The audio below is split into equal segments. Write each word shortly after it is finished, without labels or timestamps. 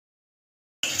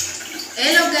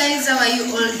Hello guys, how are you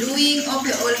all doing? Hope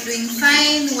you're all doing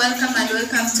fine. Welcome and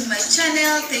welcome to my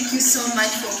channel. Thank you so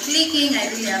much for clicking.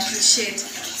 I really appreciate.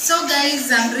 So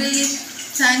guys, I'm really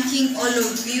thanking all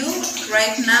of you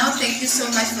right now. Thank you so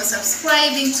much for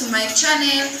subscribing to my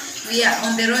channel. We are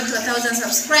on the road to 1,000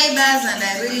 subscribers and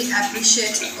I really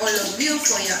appreciate all of you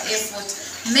for your effort.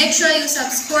 Make sure you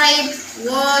subscribe,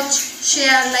 watch,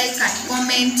 share, like and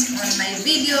comment on my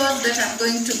videos that I'm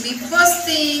going to be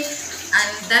posting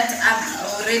and that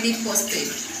I've already posted.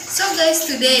 So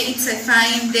guys, today it's a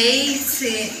fine day.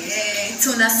 It's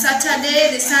on a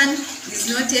Saturday. The sun is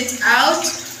not yet out.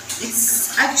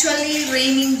 It's actually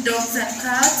raining dogs and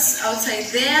cats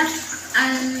outside there,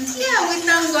 and yeah, we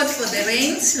thank God for the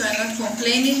rains. We are not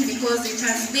complaining because it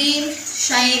has been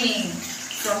shining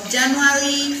from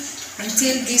January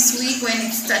until this week when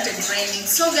it started raining.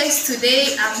 So guys,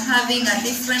 today I'm having a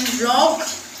different vlog.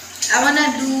 I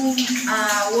wanna do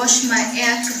wash my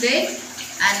hair today,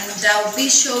 and I'll be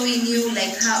showing you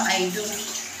like how I do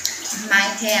my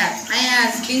hair. My hair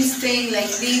has been staying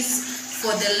like this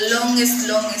for the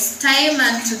longest time,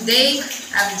 and today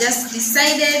I've just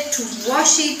decided to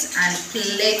wash it and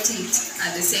plait it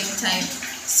at the same time.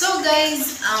 So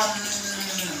guys,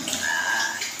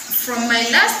 from my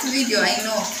last video,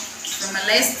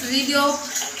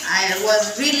 I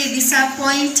was really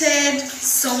disappointed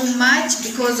so much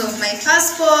because of my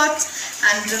passport,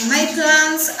 and my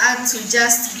plans are to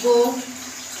just go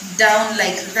down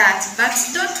like that. But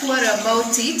don't worry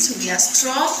about it, we are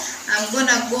strong. I'm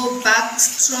gonna go back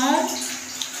strong,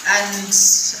 and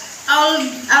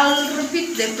I'll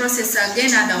repeat the process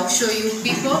again, and I'll show you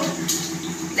people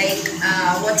like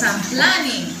what I'm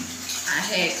planning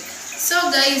ahead.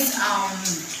 So guys,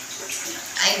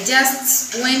 I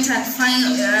just went and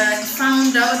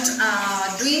found out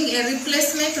doing a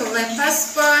replacement of my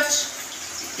passport.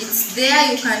 It's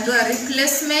there, you can do a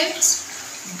replacement,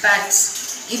 but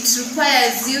it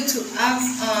requires you to have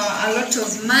a lot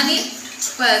of money.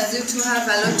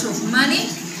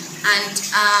 And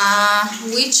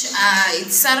which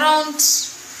it's around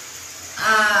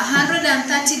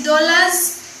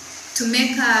 $130 to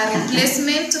make a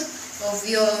replacement of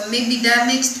your maybe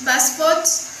damaged passport.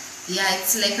 Yeah,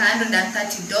 it's like $130,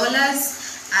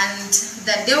 and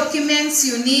the documents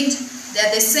you need,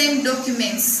 they're the same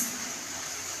documents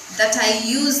that I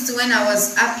used when I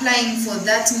was applying for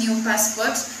that new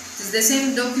passport. It's the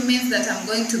same documents that I'm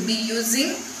going to be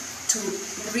using to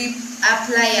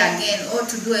reapply again or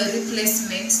to do a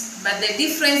replacement. But the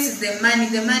difference is the money.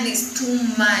 The money is too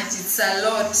much, it's a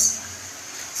lot.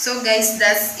 So guys,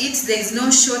 that's it. There is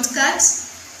no shortcut.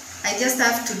 I just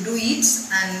have to do it,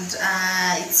 and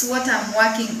it's what I'm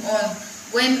working on.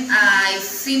 When I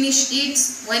finish it,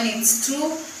 when it's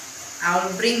true, I'll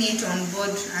bring it on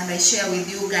board and I share with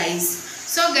you guys.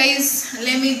 So guys,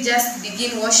 let me just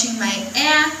begin washing my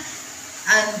hair,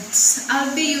 and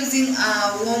I'll be using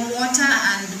warm water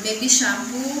and maybe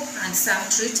shampoo and some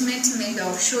treatment. Maybe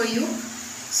I'll show you.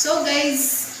 So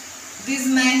guys, this is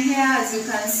my hair. As you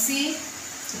can see,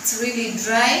 it's really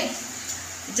dry.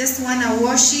 Just want to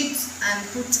wash it and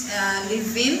put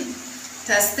leave-in. It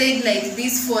has stayed like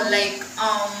this for like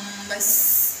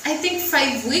I think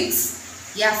 5 weeks.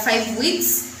 Yeah, 5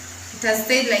 weeks. It has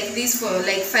stayed like this for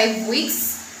like 5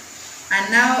 weeks, and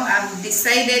now I've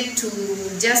decided to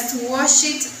just wash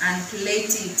it and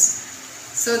plait it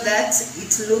so that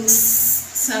it looks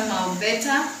somehow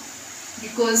better,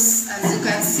 because as you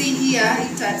can see here,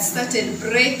 it had started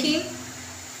breaking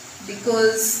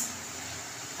because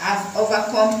I've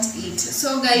overcombed it.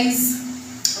 So guys,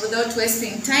 without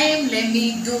wasting time, let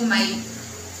me do my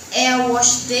hair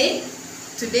wash day.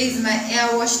 Today is my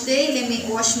hair wash day. Let me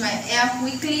wash my hair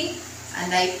quickly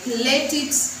and I plait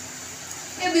it.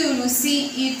 Maybe you will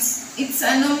see it. It's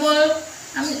a normal.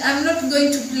 I'm not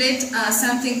going to plait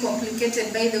something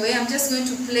complicated, by the way. I'm just going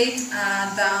to plait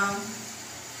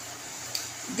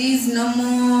these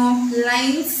normal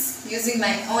lines using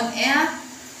my own hair.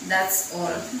 That's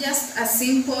all. Just a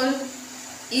simple,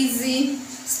 easy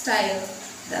style.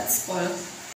 That's all.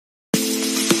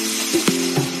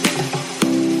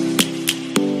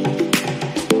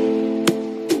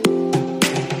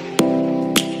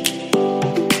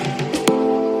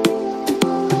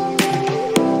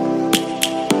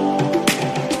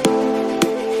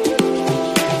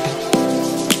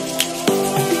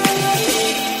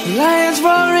 Lions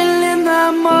roaring in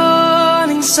the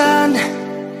morning sun,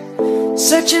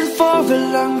 searching for a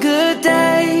longer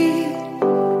day.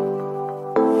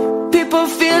 People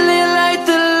feeling like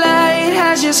the light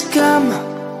has just come.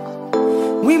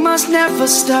 We must never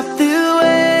stop the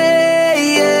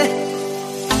way.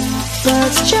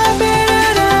 Birds jumping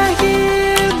and I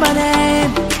hear my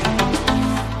name.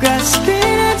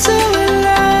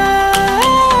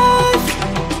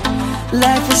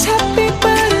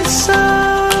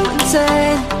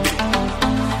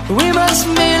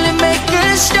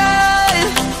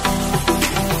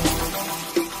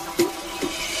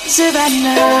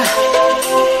 Savannah,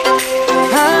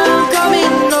 I'm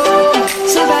coming home.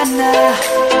 Savannah,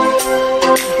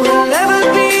 we'll never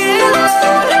be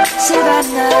alone.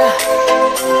 Savannah,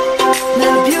 the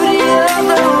beauty of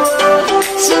the world.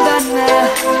 Savannah,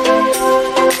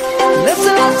 let's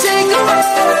all take a walk.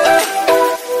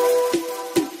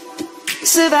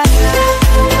 Savannah.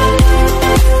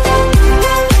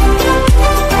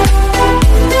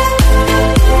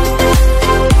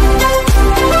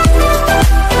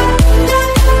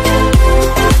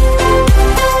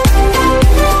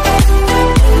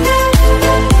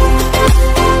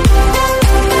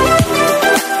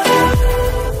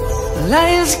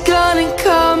 Lion's gonna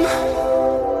come.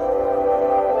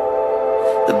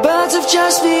 The birds have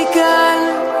just begun.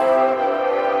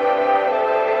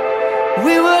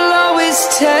 We will always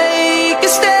take a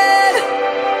stand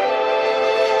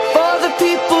for the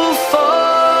people, for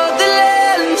the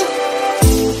land.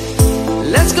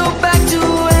 Let's go back to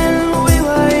when we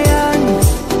were young.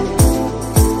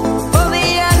 For the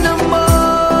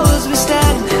animals we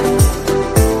stand.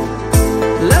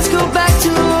 Let's go back to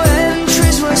when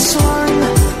trees were swung.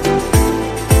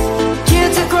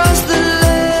 Kids across the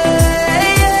land.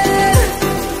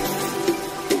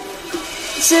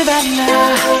 Savannah,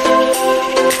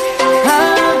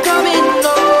 I'm coming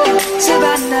home.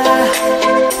 Savannah,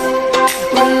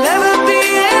 we'll never be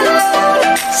alone.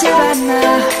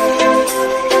 Savannah,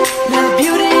 the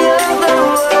beauty of the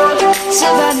world.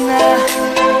 Savannah,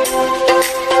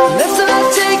 let's all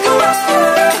take a walk.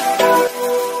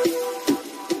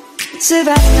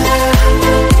 Savannah,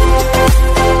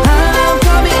 I'm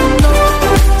coming home.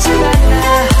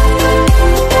 Savannah,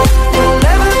 we'll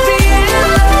never be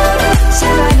alone.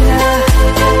 Savannah,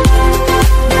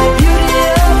 the beauty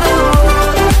of the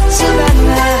world.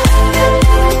 Savannah,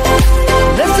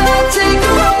 let's all take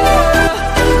a walk.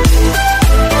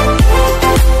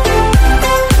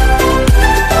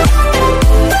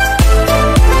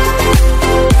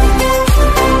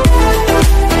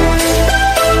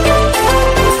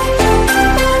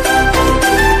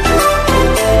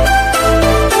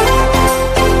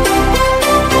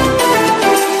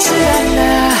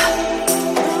 Savannah,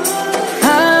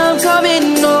 I'm coming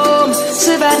home.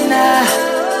 Savannah,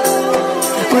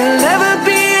 we'll never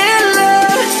be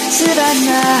alone.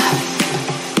 Savannah.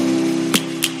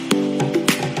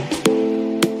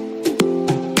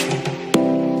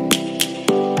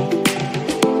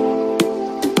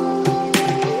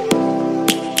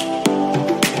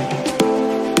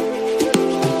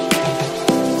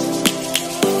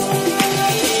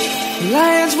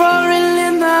 Lions roaring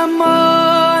in the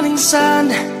morning sun,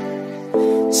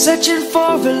 searching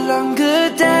for a longer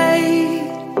day.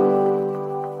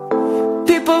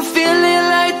 People feeling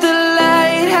like the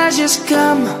light has just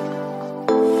come.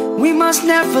 We must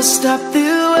never stop the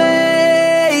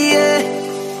way.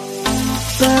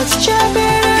 Birds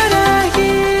chirping and I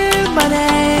hear my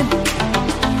name,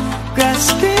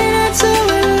 grasping into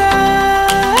a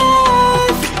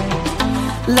life.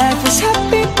 Life is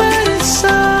happy but it's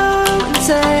so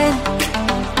insane.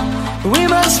 We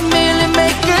must merely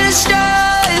make a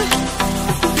start.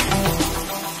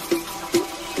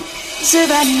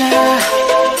 Savannah,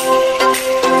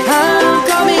 I'm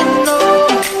coming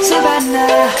home.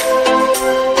 Savannah,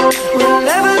 we'll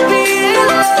never be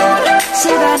alone.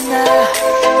 Savannah,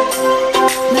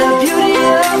 the beauty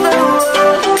of the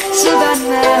world.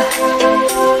 Savannah,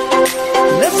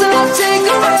 let's all take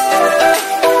a walk.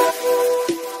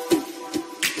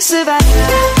 Savannah.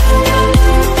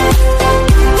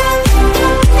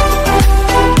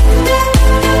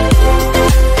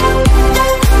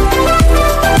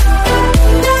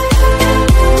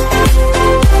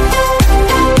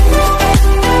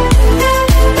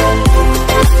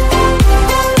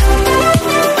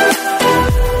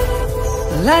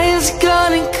 Lion's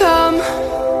gonna come.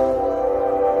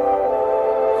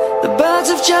 The birds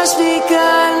have just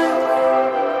begun.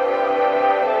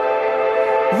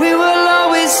 We will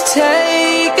always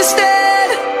take a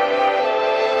stand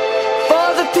for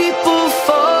the people,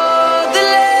 for the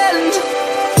land.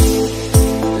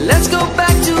 Let's go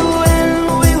back to when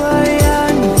we were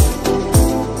young.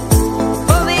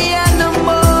 For the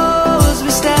animals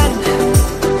we stand.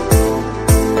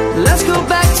 Let's go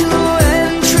back to when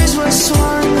trees were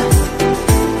swung.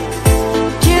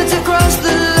 Kids across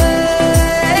the land.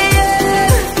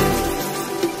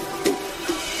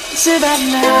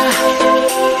 Savannah,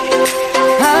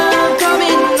 I'm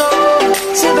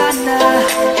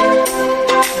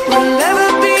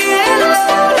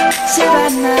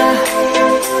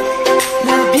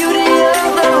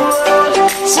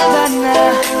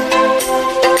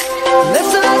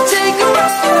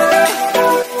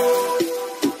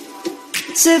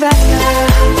Savannah.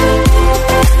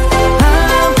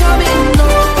 I'm coming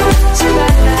home,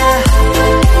 Savannah.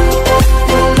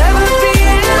 We'll never be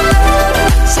alone,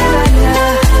 Savannah.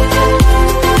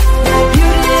 The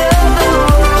beauty of the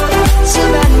world,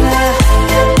 Savannah.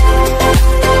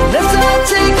 Let's all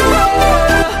take a roll.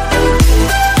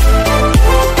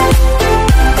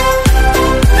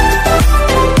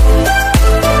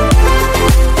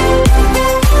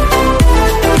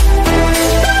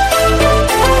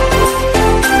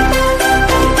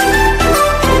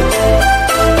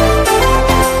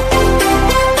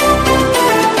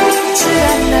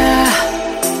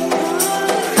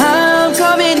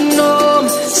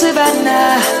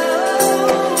 Savannah,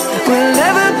 we'll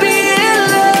never be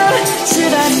alone,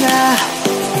 Savannah.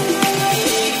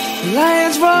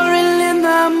 Lions roaring in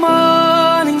the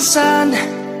morning sun,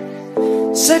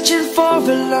 searching for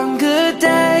a longer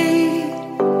day.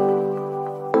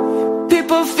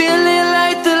 People feeling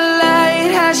like the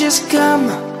light has just come.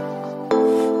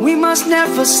 We must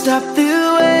never stop the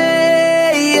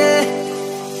way, yeah.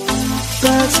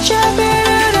 Birds chirping